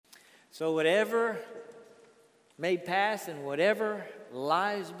So whatever may pass and whatever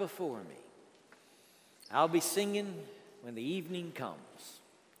lies before me, I'll be singing when the evening comes.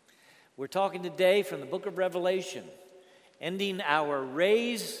 We're talking today from the book of Revelation, ending our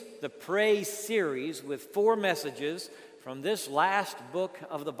Raise the Praise series with 4 messages from this last book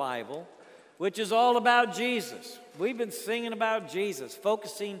of the Bible, which is all about Jesus. We've been singing about Jesus,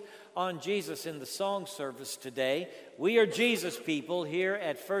 focusing on Jesus in the song service today. We are Jesus people here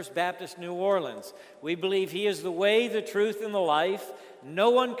at First Baptist New Orleans. We believe He is the way, the truth, and the life.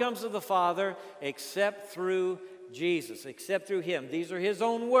 No one comes to the Father except through Jesus, except through Him. These are His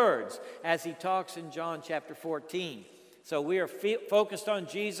own words as He talks in John chapter 14. So we are focused on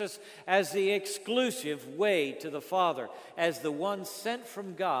Jesus as the exclusive way to the Father, as the one sent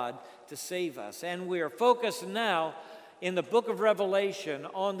from God to save us. And we are focused now in the book of Revelation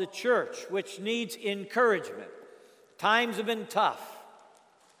on the church, which needs encouragement. Times have been tough,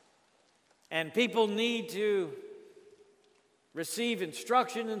 and people need to receive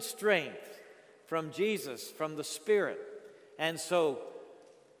instruction and strength from Jesus, from the Spirit. And so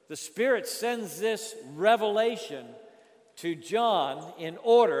the Spirit sends this revelation to John in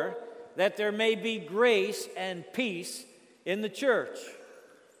order that there may be grace and peace in the church,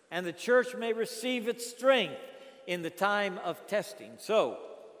 and the church may receive its strength in the time of testing. So,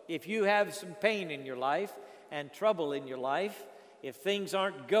 if you have some pain in your life and trouble in your life, if things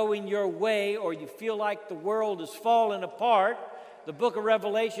aren't going your way or you feel like the world is falling apart, the book of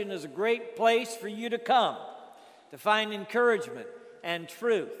Revelation is a great place for you to come to find encouragement and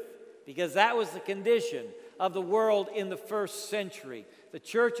truth, because that was the condition of the world in the first century. The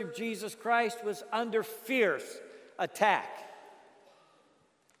Church of Jesus Christ was under fierce attack.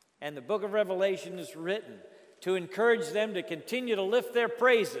 And the book of Revelation is written to encourage them to continue to lift their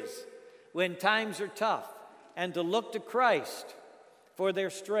praises when times are tough and to look to Christ for their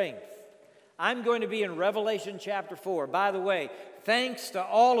strength. I'm going to be in Revelation chapter 4. By the way, thanks to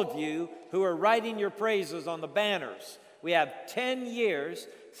all of you who are writing your praises on the banners. We have 10 years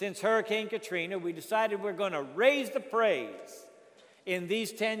since Hurricane Katrina. We decided we're going to raise the praise in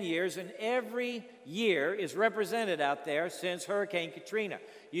these 10 years, and every year is represented out there since Hurricane Katrina.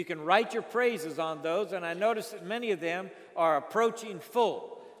 You can write your praises on those, and I notice that many of them are approaching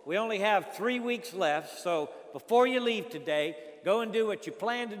full. We only have 3 weeks left, so before you leave today, go and do what you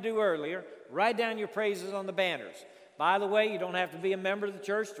planned to do earlier. Write down your praises on the banners. By the way, you don't have to be a member of the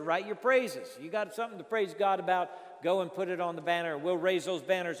church to write your praises. You got something to praise God about, go and put it on the banner. We'll raise those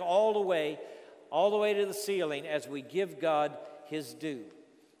banners all the way to the ceiling as we give God His due.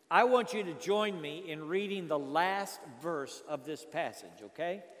 I want you to join me in reading the last verse of this passage,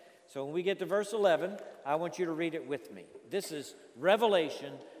 okay? So when we get to verse 11, I want you to read it with me. This is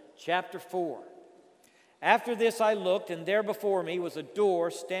Revelation chapter 4. After this I looked, and there before me was a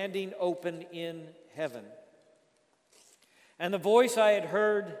door standing open in heaven. And the voice I had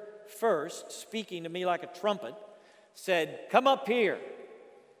heard first, speaking to me like a trumpet, said, "Come up here,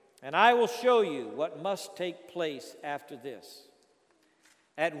 and I will show you what must take place after this."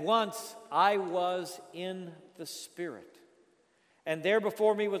 At once I was in the Spirit, and there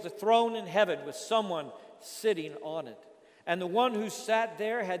before me was a throne in heaven with someone sitting on it. And the one who sat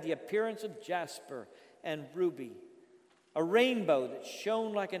there had the appearance of jasper and ruby. A rainbow that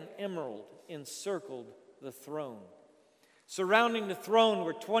shone like an emerald encircled the throne. Surrounding the throne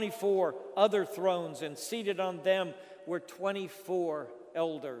were 24 other thrones, and seated on them were 24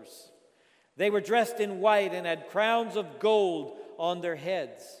 elders. They were dressed in white and had crowns of gold on their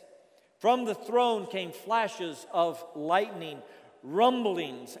heads. From the throne came flashes of lightning,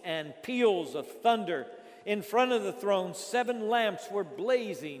 rumblings, and peals of thunder. In front of the throne, 7 lamps were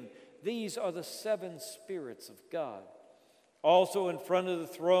blazing. These are the 7 spirits of God. Also in front of the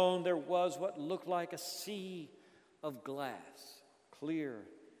throne there was what looked like a sea of glass, clear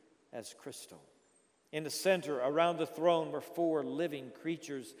as crystal. In the center, around the throne, were 4 living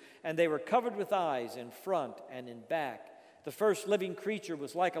creatures, and they were covered with eyes in front and in back. The first living creature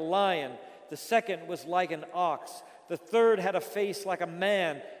was like a lion. The second was like an ox. The third had a face like a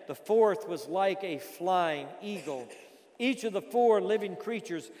man. The fourth was like a flying eagle. Each of the 4 living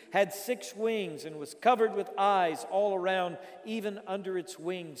creatures had 6 wings and was covered with eyes all around, even under its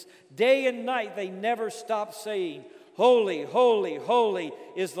wings. Day and night they never stopped saying, "Holy, holy, holy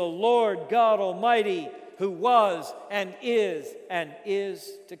is the Lord God Almighty, who was and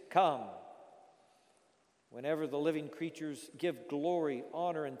is to come." Whenever the living creatures give glory,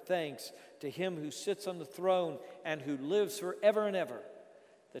 honor, and thanks to Him who sits on the throne and who lives forever and ever,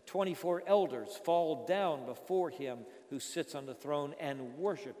 the 24 elders fall down before Him who sits on the throne and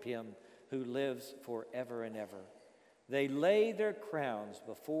worship Him who lives forever and ever. they lay their crowns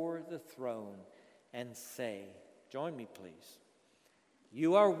before the throne and say, join me please,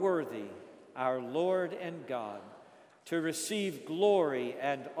 you are worthy, our Lord and God, to receive glory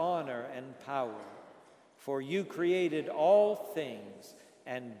and honor and power. For you created all things,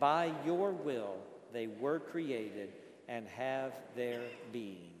 and by your will they were created and have their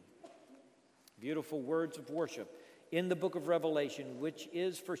being. Beautiful words of worship in the book of Revelation, which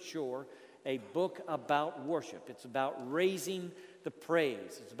is for sure a book about worship. It's about raising the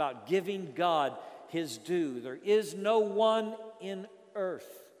praise. It's about giving God his due. There is no one in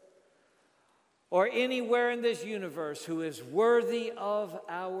earth or anywhere in this universe who is worthy of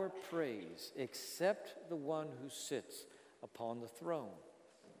our praise except the one who sits upon the throne.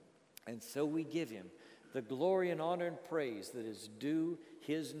 And so we give him the glory and honor and praise that is due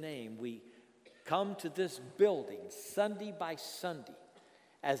his name. We come to this building Sunday by Sunday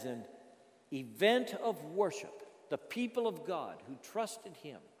as an event of worship. The people of God who trusted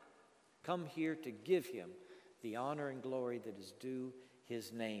him come here to give him the honor and glory that is due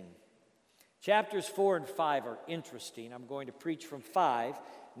his name. Chapters 4 and 5 are interesting. I'm going to preach from 5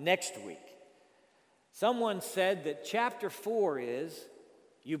 next week. Someone said that chapter 4 is,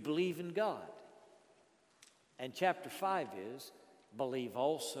 you believe in God. And chapter 5 is, believe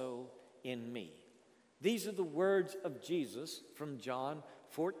also in me. These are the words of Jesus from John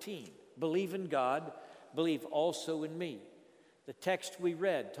 14. Believe in God, believe also in me. The text we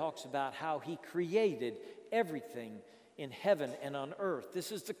read talks about how he created everything in heaven and on earth.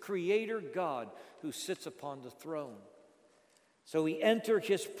 This is the Creator God who sits upon the throne. So we enter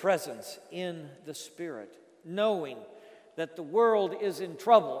his presence in the Spirit, knowing that the world is in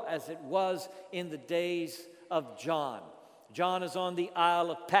trouble as it was in the days of John. John is on the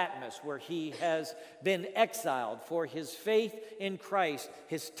Isle of Patmos, where he has been exiled for his faith in Christ,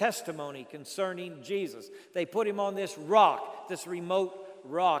 his testimony concerning Jesus. They put him on this rock, this remote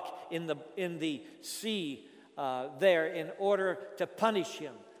rock in the sea there in order to punish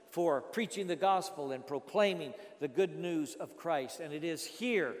him for preaching the gospel and proclaiming the good news of Christ. And it is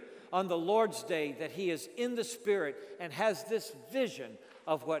here on the Lord's Day that he is in the Spirit and has this vision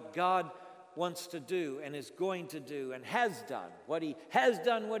of what God wants to do and is going to do and has done, what he has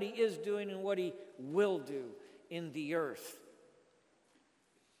done, what he is doing, and what he will do in the earth.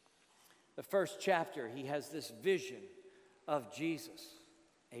 The first chapter, he has this vision of Jesus,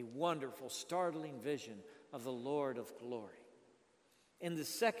 a wonderful, startling vision of the Lord of glory. In the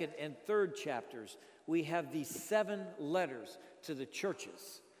second and third chapters, we have these 7 letters to the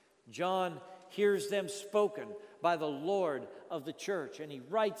churches. John hears them spoken by the Lord of the church, and he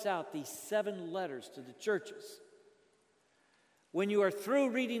writes out these 7 letters to the churches. When you are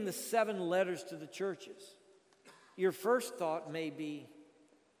through reading the 7 letters to the churches, your first thought may be,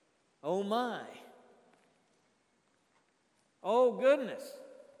 oh my, oh goodness,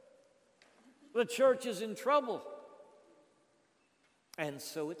 the church is in trouble. And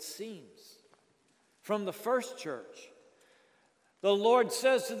so it seems. From the first church, the Lord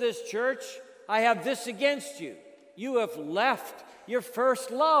says to this church, I have this against you. You have left your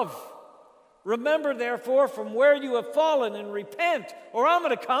first love. Remember, therefore, from where you have fallen and repent, or I'm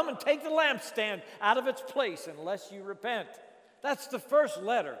going to come and take the lampstand out of its place unless you repent. That's the first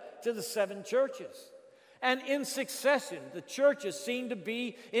letter to the 7 churches. And in succession, the churches seem to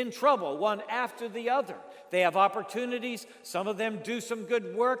be in trouble, one after the other. They have opportunities. Some of them do some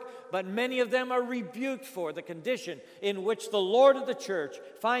good work, but many of them are rebuked for the condition in which the Lord of the church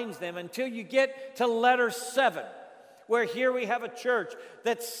finds them until you get to letter 7, where here we have a church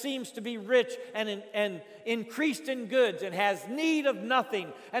that seems to be rich and increased in goods and has need of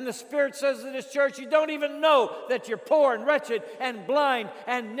nothing. And the Spirit says to this church, you don't even know that you're poor and wretched and blind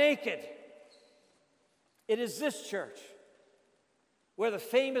and naked. It is this church where the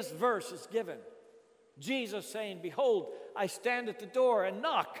famous verse is given. Jesus saying, behold, I stand at the door and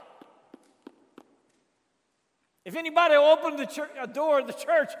knock. If anybody will open a door of the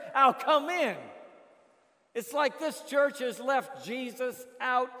church, I'll come in. It's like this church has left Jesus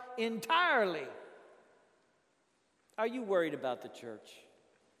out entirely. Are you worried about the church?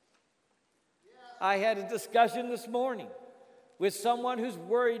 I had a discussion this morning with someone who's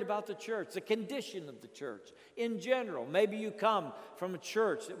worried about the church, the condition of the church in general. Maybe you come from a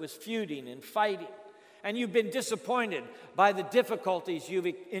church that was feuding and fighting, and you've been disappointed by the difficulties you've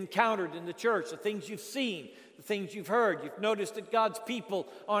encountered in the church, the things you've seen, the things you've heard. You've noticed that God's people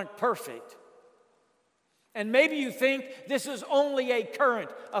aren't perfect. And maybe you think this is only a current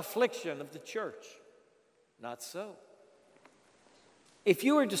affliction of the church. Not so. If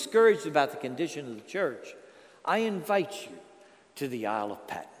you are discouraged about the condition of the church, I invite you to the Isle of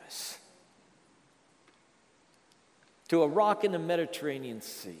Patmos, to a rock in the Mediterranean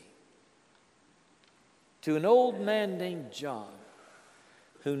Sea, to an old man named John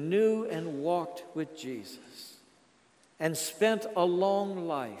who knew and walked with Jesus and spent a long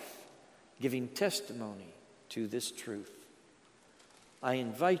life giving testimony to this truth. I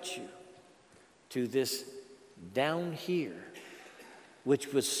invite you to this down here,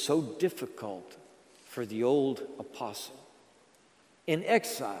 which was so difficult for the old apostle. In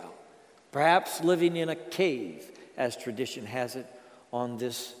exile, perhaps living in a cave, as tradition has it, on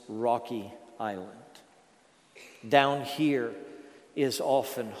this rocky island. Down here is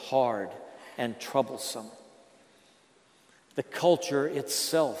often hard and troublesome. The culture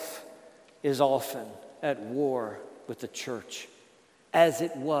itself is often at war with the church, as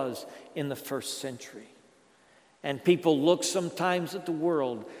it was in the first century. And people look sometimes at the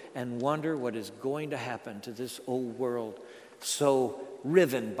world and wonder what is going to happen to this old world, so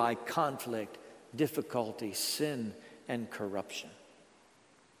riven by conflict, difficulty, sin, and corruption.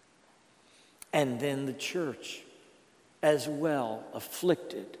 And then the church, as well,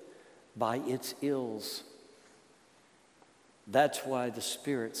 afflicted by its ills. That's why the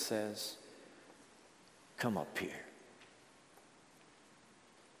Spirit says, come up here.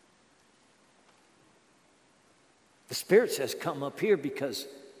 The Spirit says, come up here, because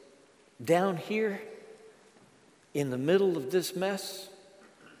down here, in the middle of this mess,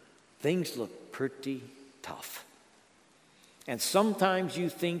 things look pretty tough. And sometimes you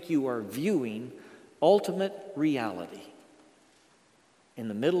think you are viewing ultimate reality. In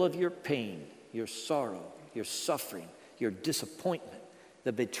the middle of your pain, your sorrow, your suffering, your disappointment,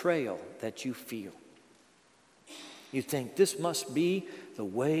 the betrayal that you feel. You think this must be the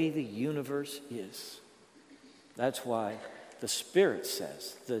way the universe is. That's why the Spirit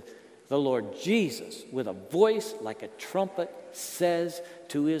says, the Lord Jesus, with a voice like a trumpet, says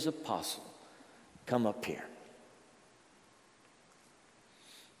to his apostle, come up here.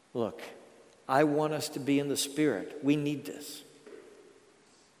 Look, I want us to be in the Spirit. We need this.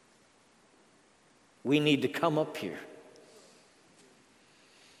 We need to come up here.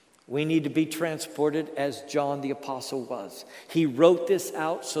 We need to be transported as John the Apostle was. He wrote this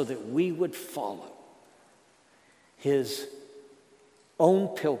out so that we would follow his own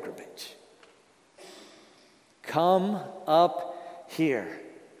pilgrimage. Come up here.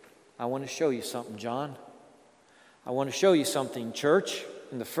 I want to show you something, John. I want to show you something, church.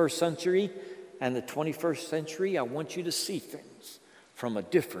 In the first century and the 21st century, I want you to see things from a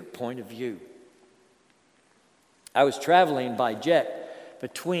different point of view. I was traveling by jet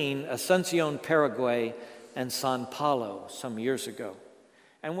between Asuncion, Paraguay, and Sao Paulo some years ago.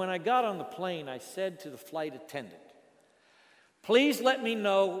 And when I got on the plane, I said to the flight attendant, please let me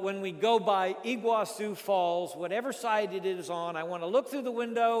know when we go by Iguazu Falls, whatever side it is on. I want to look through the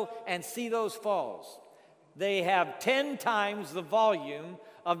window and see those falls. They have 10 times the volume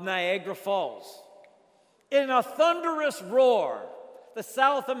of Niagara Falls. In a thunderous roar, the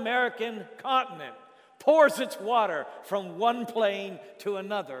South American continent pours its water from one plain to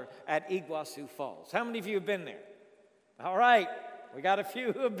another at Iguazu Falls. How many of you have been there? All right, we got a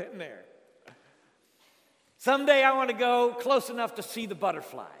few who have been there. Someday I want to go close enough to see the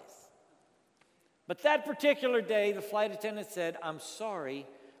butterflies. But that particular day, the flight attendant said, I'm sorry,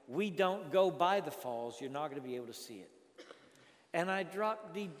 we don't go by the falls. You're not going to be able to see it. And I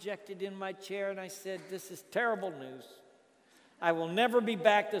dropped dejected in my chair and I said, this is terrible news. I will never be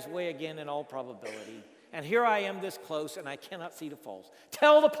back this way again in all probability. And here I am this close and I cannot see the falls.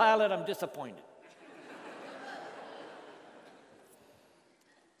 Tell the pilot I'm disappointed.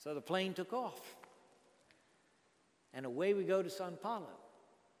 So the plane took off. And away we go to Sao Paulo.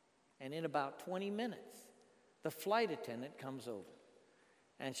 And in about 20 minutes, the flight attendant comes over.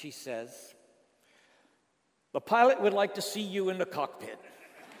 And she says, the pilot would like to see you in the cockpit.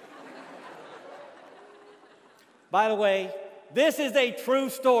 By the way, this is a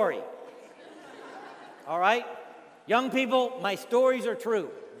true story. All right? Young people, my stories are true,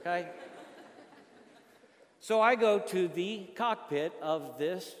 okay? So I go to the cockpit of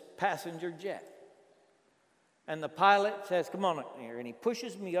this passenger jet. And the pilot says, come on up here. And he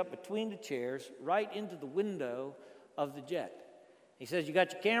pushes me up between the chairs right into the window of the jet. He says, you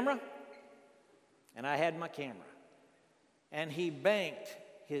got your camera? And I had my camera. And he banked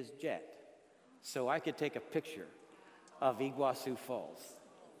his jet so I could take a picture of Iguazu Falls.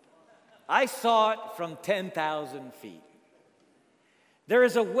 I saw it from 10,000 feet. There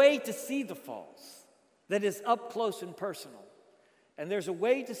is a way to see the falls that is up close and personal. And there's a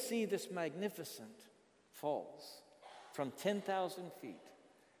way to see this magnificent falls from 10,000 feet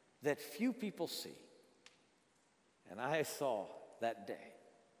that few people see. And I saw that day.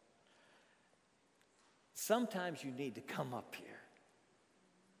 Sometimes you need to come up here.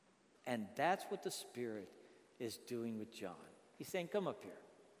 And that's what the Spirit is doing with John. He's saying, come up here.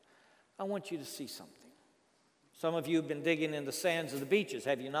 I want you to see something. Some of you have been digging in the sands of the beaches,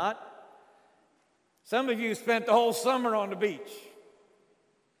 have you not? Some of you spent the whole summer on the beach.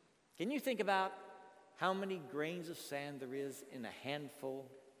 Can you think about how many grains of sand there is in a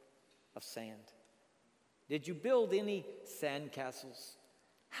handful of sand? Did you build any sand castles?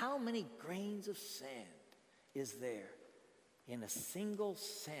 How many grains of sand is there in a single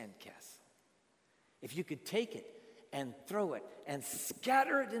sand castle? If you could take it and throw it and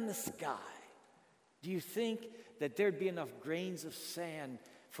scatter it in the sky, do you think that there'd be enough grains of sand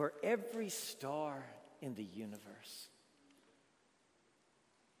for every star in the universe?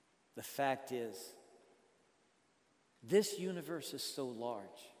 The fact is, this universe is so large.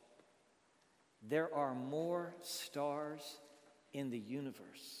 There are more stars in the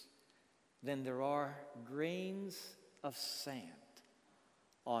universe than there are grains of sand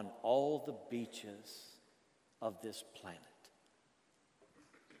on all the beaches of this planet.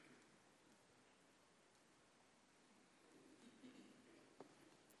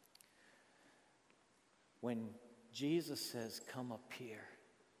 When Jesus says, come up here,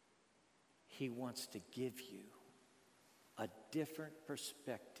 he wants to give you a different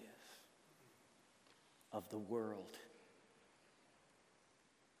perspective of the world,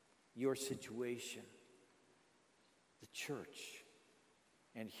 your situation, the church,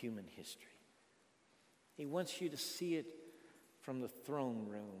 and human history. He wants you to see it from the throne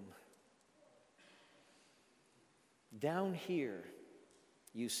room. Down here,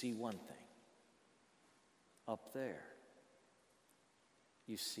 you see one thing. Up there,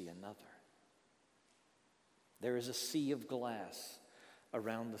 you see another. There is a sea of glass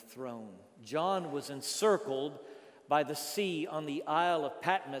around the throne. John was encircled by the sea on the Isle of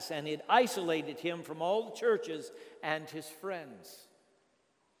Patmos, and it isolated him from all the churches and his friends.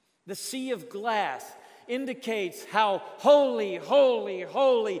 The sea of glass indicates how holy, holy,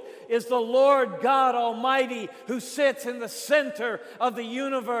 holy is the Lord God Almighty who sits in the center of the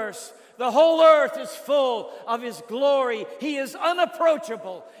universe. The whole earth is full of His glory. He is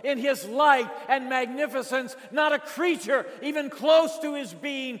unapproachable in His light and magnificence. Not a creature even close to His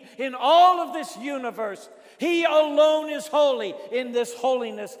being in all of this universe. He alone is holy in this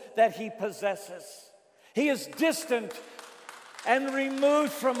holiness that He possesses. He is distant and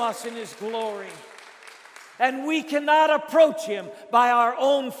removed from us in His glory. And we cannot approach Him by our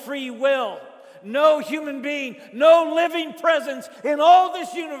own free will. No human being, no living presence in all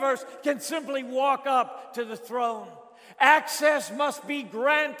this universe can simply walk up to the throne. Access must be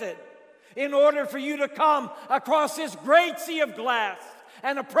granted in order for you to come across this great sea of glass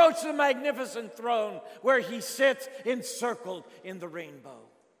and approach the magnificent throne where He sits encircled in the rainbow.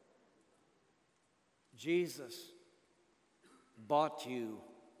 Jesus bought you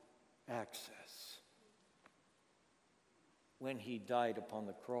access when He died upon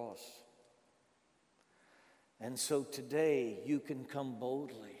the cross. And so today you can come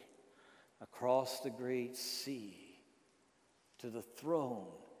boldly across the great sea to the throne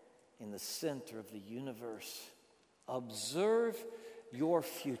in the center of the universe. Observe your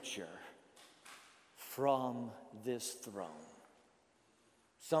future from this throne.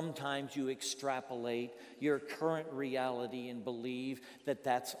 Sometimes you extrapolate your current reality and believe that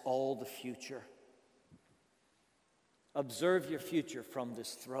that's all the future. Observe your future from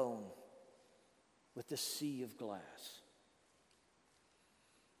this throne with the sea of glass.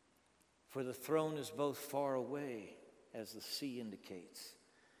 For the throne is both far away, as the sea indicates,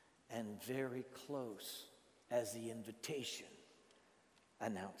 and very close, as the invitation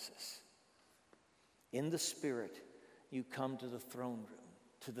announces. In the Spirit, you come to the throne room,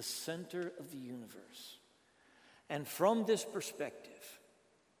 to the center of the universe. And from this perspective,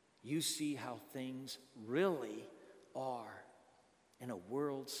 you see how things really are in a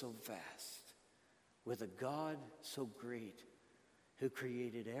world so vast, with a God so great who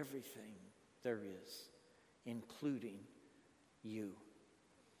created everything there is, including you.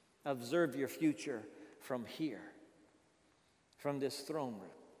 Observe your future from here, from this throne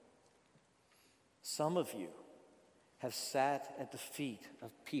room. Some of you have sat at the feet of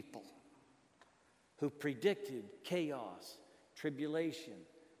people who predicted chaos, tribulation,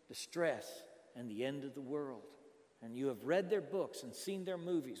 distress, and the end of the world. And you have read their books and seen their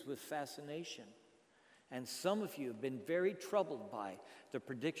movies with fascination. And some of you have been very troubled by the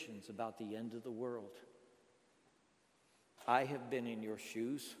predictions about the end of the world. I have been in your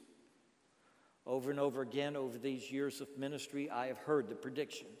shoes. Over and over again, over these years of ministry, I have heard the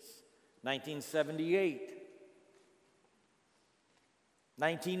predictions. 1978,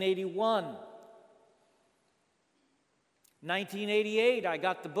 1981, 1988, I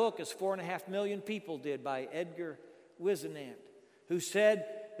got the book, as 4.5 million people did, by Edgar Whisenant, who said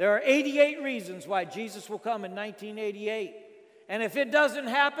there are 88 reasons why Jesus will come in 1988. And if it doesn't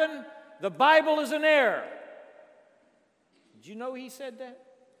happen, the Bible is an error. Did you know he said that?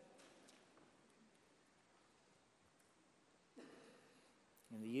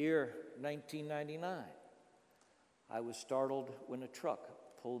 In the year 1999, I was startled when a truck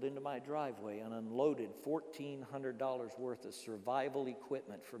pulled into my driveway and unloaded $1,400 worth of survival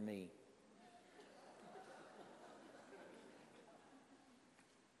equipment for me.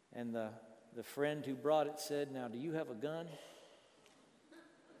 And the friend who brought it said, "Now, do you have a gun?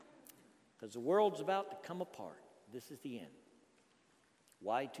 Because the world's about to come apart. This is the end.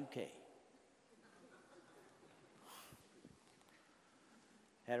 Y2K.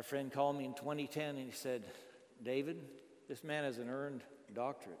 Had a friend call me in 2010 and he said, "David, this man has an earned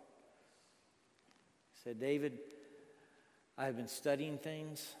doctorate." He said, "David, I've been studying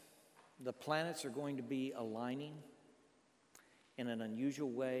things. The planets are going to be aligning in an unusual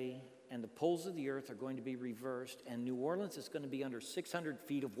way, and the poles of the earth are going to be reversed, and New Orleans is going to be under 600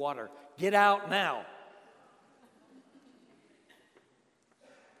 feet of water. Get out now."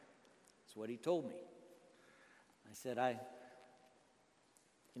 That's what he told me. I said,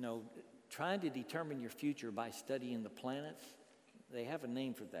 trying to determine your future by studying the planets, they have a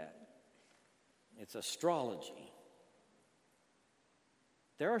name for that. It's astrology.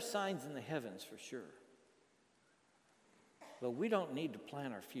 There are signs in the heavens for sure. But we don't need to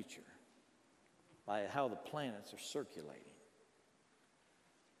plan our future by how the planets are circulating.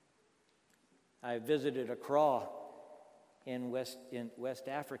 I visited Accra in West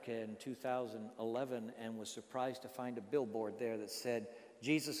Africa in 2011 and was surprised to find a billboard there that said,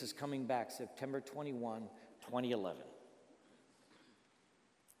 "Jesus is coming back September 21, 2011.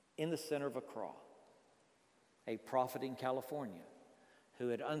 In the center of Accra, a prophet in California who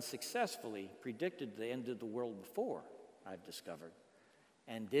had unsuccessfully predicted the end of the world before, I've discovered,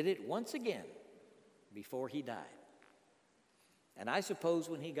 and did it once again before he died. And I suppose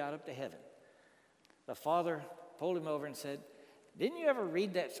when he got up to heaven, the Father pulled him over and said, "Didn't you ever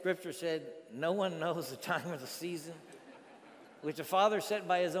read that scripture said, no one knows the time of the season, which the Father set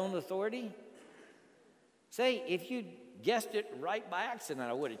by his own authority? Say, if you guessed it right by accident,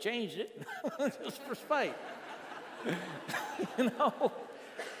 I would have changed it, just for spite."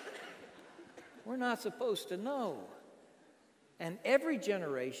 We're not supposed to know. And every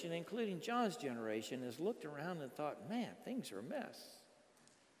generation, including John's generation, has looked around and thought, man, things are a mess.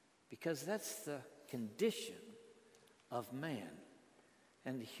 Because that's the condition of man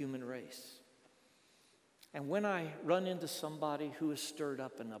and the human race. And when I run into somebody who is stirred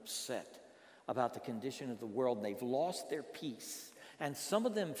up and upset about the condition of the world, and they've lost their peace, and some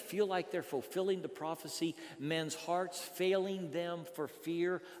of them feel like they're fulfilling the prophecy, men's hearts failing them for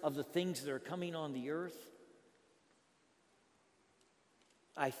fear of the things that are coming on the earth,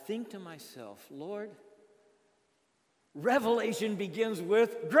 I think to myself, Lord, Revelation begins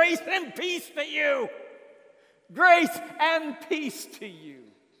with grace and peace to you. Grace and peace to you.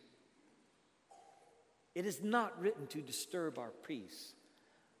 It is not written to disturb our peace,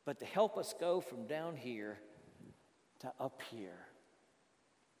 but to help us go from down here to up here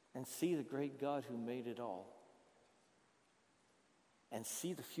and see the great God who made it all and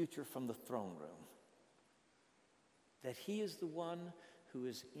see the future from the throne room. That he is the one who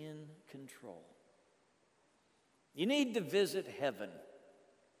is in control. You need to visit heaven.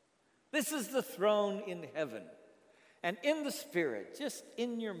 This is the throne in heaven. And in the spirit, just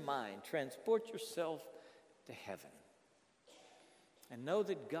in your mind, transport yourself to heaven. And know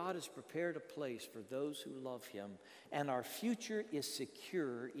that God has prepared a place for those who love him, and our future is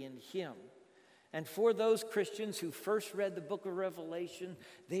secure in him. And for those Christians who first read the book of Revelation,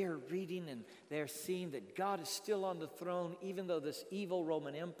 they are reading and they're seeing that God is still on the throne, even though this evil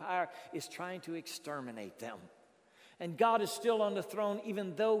Roman Empire is trying to exterminate them. And God is still on the throne,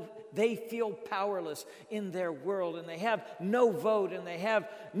 even though they feel powerless in their world, and they have no vote, and they have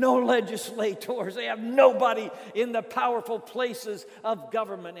no legislators, they have nobody in the powerful places of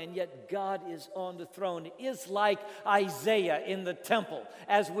government, and yet God is on the throne. It is like Isaiah in the temple,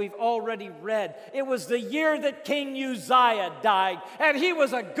 as we've already read. It was the year that King Uzziah died, and he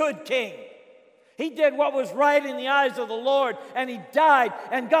was a good king. He did what was right in the eyes of the Lord, and he died,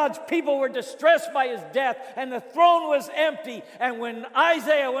 and God's people were distressed by his death, and the throne was empty. And when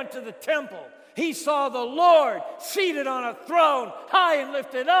Isaiah went to the temple, he saw the Lord seated on a throne, high and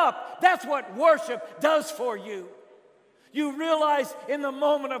lifted up. That's what worship does for you. You realize in the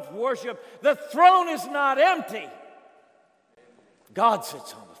moment of worship, the throne is not empty. God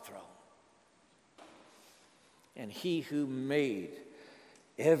sits on the throne. And he who made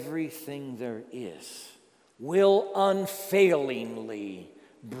everything there is will unfailingly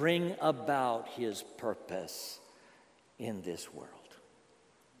bring about his purpose in this world.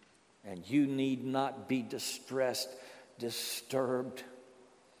 And you need not be distressed, disturbed,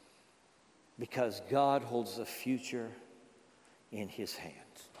 because God holds the future in his hands.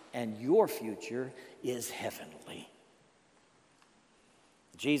 And your future is heavenly.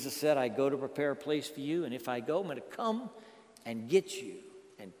 Jesus said, I go to prepare a place for you, and if I go, I'm going to come and get you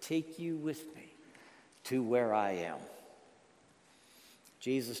and take you with me to where I am.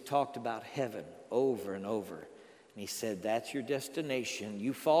 Jesus talked about heaven over and over. And he said, that's your destination.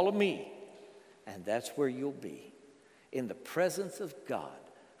 You follow me, and that's where you'll be, in the presence of God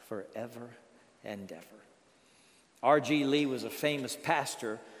forever and ever. R.G. Lee was a famous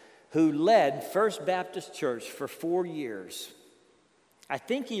pastor who led First Baptist Church for 4 years. I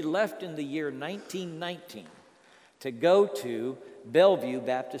think he left in the year 1919 to go to Bellevue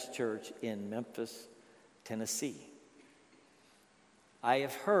Baptist Church in Memphis, Tennessee. I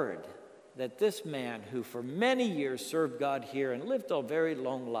have heard that this man, who for many years served God here and lived a very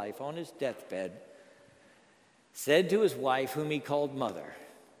long life, on his deathbed, said to his wife, whom he called Mother,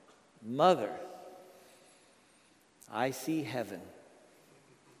 Mother, I see heaven,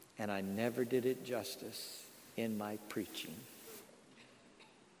 and I never did it justice in my preaching.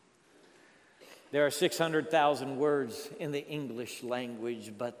 There are 600,000 words in the English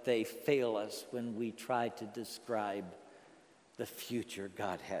language, but they fail us when we try to describe the future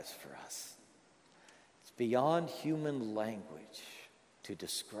God has for us. It's beyond human language to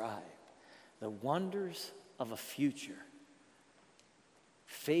describe the wonders of a future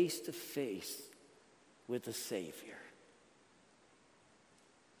face to face with the Savior.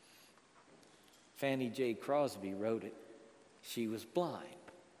 Fanny J. Crosby wrote it. She was blind.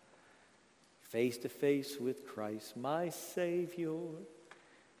 Face to face with Christ, my Savior.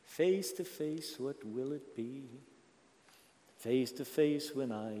 Face to face, what will it be? Face to face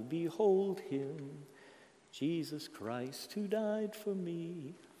when I behold him, Jesus Christ who died for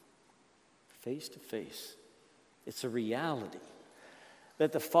me. Face to face. It's a reality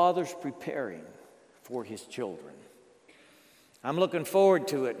that the Father's preparing for his children. I'm looking forward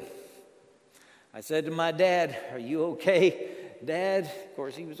to it. I said to my dad, are you okay, Dad? Of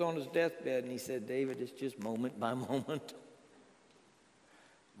course, he was on his deathbed, and he said, David, it's just moment by moment.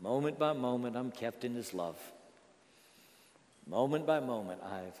 Moment by moment, I'm kept in his love. Moment by moment,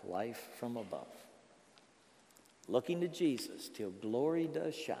 I have life from above. Looking to Jesus till glory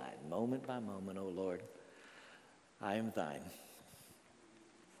does shine. Moment by moment, O Lord, I am thine.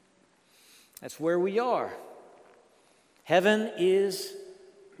 That's where we are. Heaven is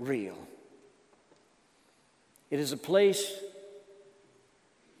real. It is a place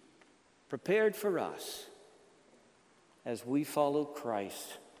prepared for us as we follow Christ.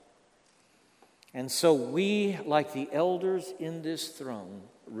 And so we, like the elders in this throne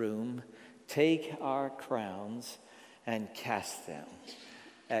room, take our crowns and cast them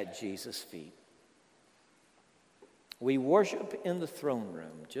at Jesus' feet. We worship in the throne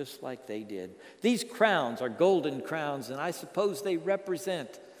room just like they did. These crowns are golden crowns, and I suppose they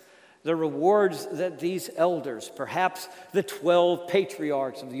represent the rewards that these elders, perhaps the 12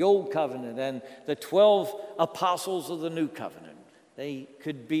 patriarchs of the Old Covenant and the 12 apostles of the New Covenant, they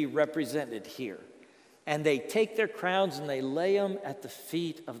could be represented here. And they take their crowns and they lay them at the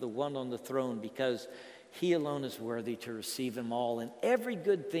feet of the one on the throne, because he alone is worthy to receive them all. And every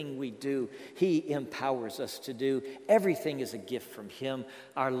good thing we do, he empowers us to do. Everything is a gift from him.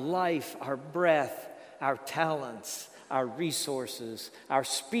 Our life, our breath, our talents, our resources, our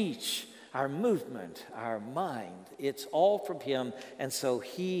speech, our movement, our mind. It's all from him. And so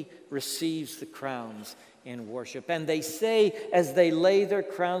he receives the crowns in worship. And they say, as they lay their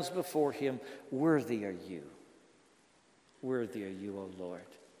crowns before him, worthy are you. Worthy are you, O Lord,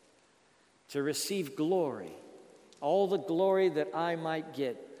 to receive glory, all the glory that I might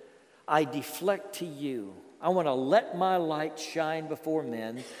get. I deflect to you. I want to let my light shine before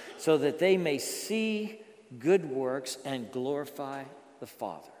men so that they may see good works and glorify the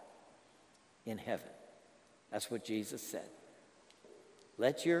Father in heaven. That's what Jesus said.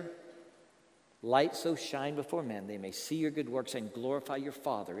 Let your light so shine before men, they may see your good works and glorify your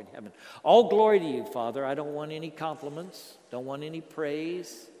Father in heaven. All glory to you, Father. I don't want any compliments, don't want any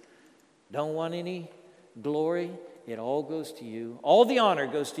praise, don't want any glory. It all goes to you. All the honor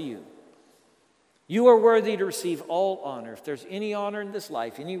goes to you. You are worthy to receive all honor. If there's any honor in this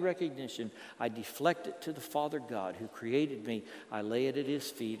life, any recognition, I deflect it to the Father God who created me. I lay it at his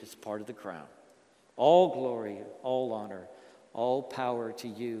feet as part of the crown. All glory, all honor, All power to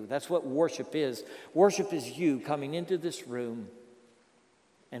you. That's what worship is. Worship is you coming into this room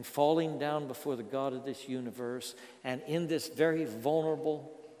and falling down before the God of this universe, and in this very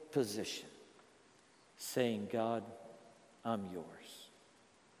vulnerable position, saying, God, I'm yours.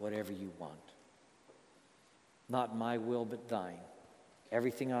 Whatever you want. Not my will, but thine.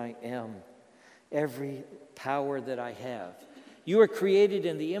 Everything I am, every power that I have. You are created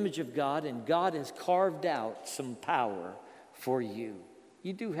in the image of God, and God has carved out some power for you.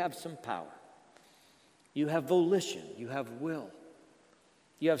 You do have some power. You have volition. You have will.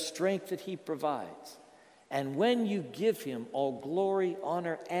 You have strength that He provides. And when you give Him all glory,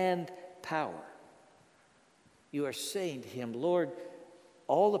 honor, and power, you are saying to Him, Lord,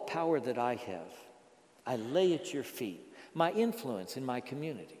 all the power that I have, I lay at your feet. My influence in my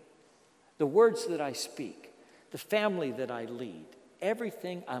community, the words that I speak, the family that I lead,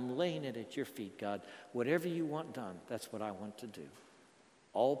 everything, I'm laying it at your feet, God. Whatever you want done, that's what I want to do.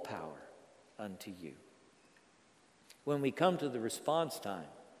 All power unto you. When we come to the response time,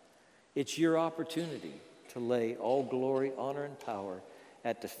 it's your opportunity to lay all glory, honor, and power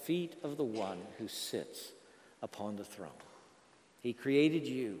at the feet of the one who sits upon the throne. He created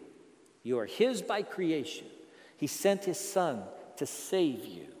you. You are His by creation. He sent His Son to save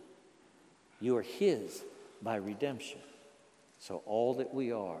you. You are His by redemption. So all that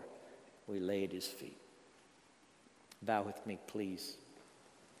we are, we lay at His feet. Bow with me, please.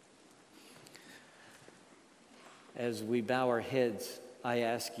 As we bow our heads, I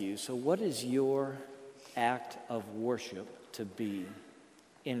ask you, so what is your act of worship to be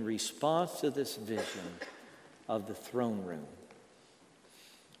in response to this vision of the throne room?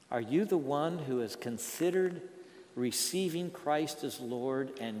 Are you the one who has considered receiving Christ as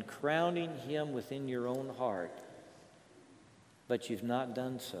Lord and crowning Him within your own heart, but you've not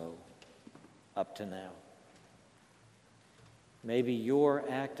done so up to now? Maybe your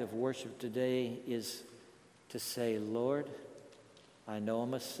act of worship today is to say, Lord, I know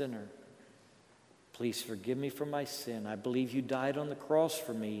I'm a sinner. Please forgive me for my sin. I believe you died on the cross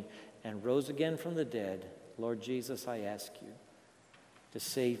for me and rose again from the dead. Lord Jesus, I ask you to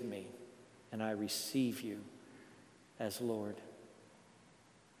save me, and I receive you as Lord.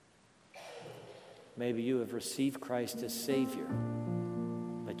 Maybe you have received Christ as Savior,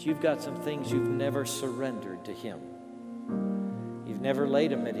 but you've got some things you've never surrendered to Him. You've never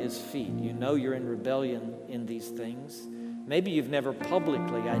laid them at His feet. You know you're in rebellion in these things. Maybe you've never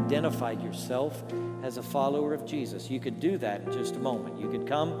publicly identified yourself as a follower of Jesus. You could do that in just a moment. You could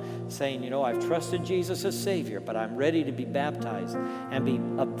come saying, you know, I've trusted Jesus as Savior, but I'm ready to be baptized and be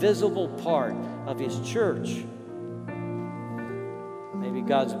a visible part of His church. Maybe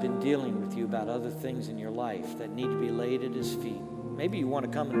God's been dealing with you about other things in your life that need to be laid at His feet. Maybe you want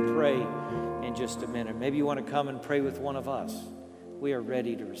to come and pray in just a minute. Maybe you want to come and pray with one of us. We are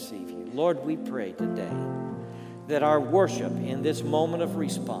ready to receive you. Lord, we pray today that our worship in this moment of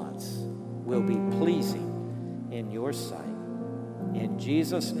response will be pleasing in your sight. In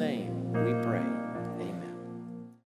Jesus' name we pray.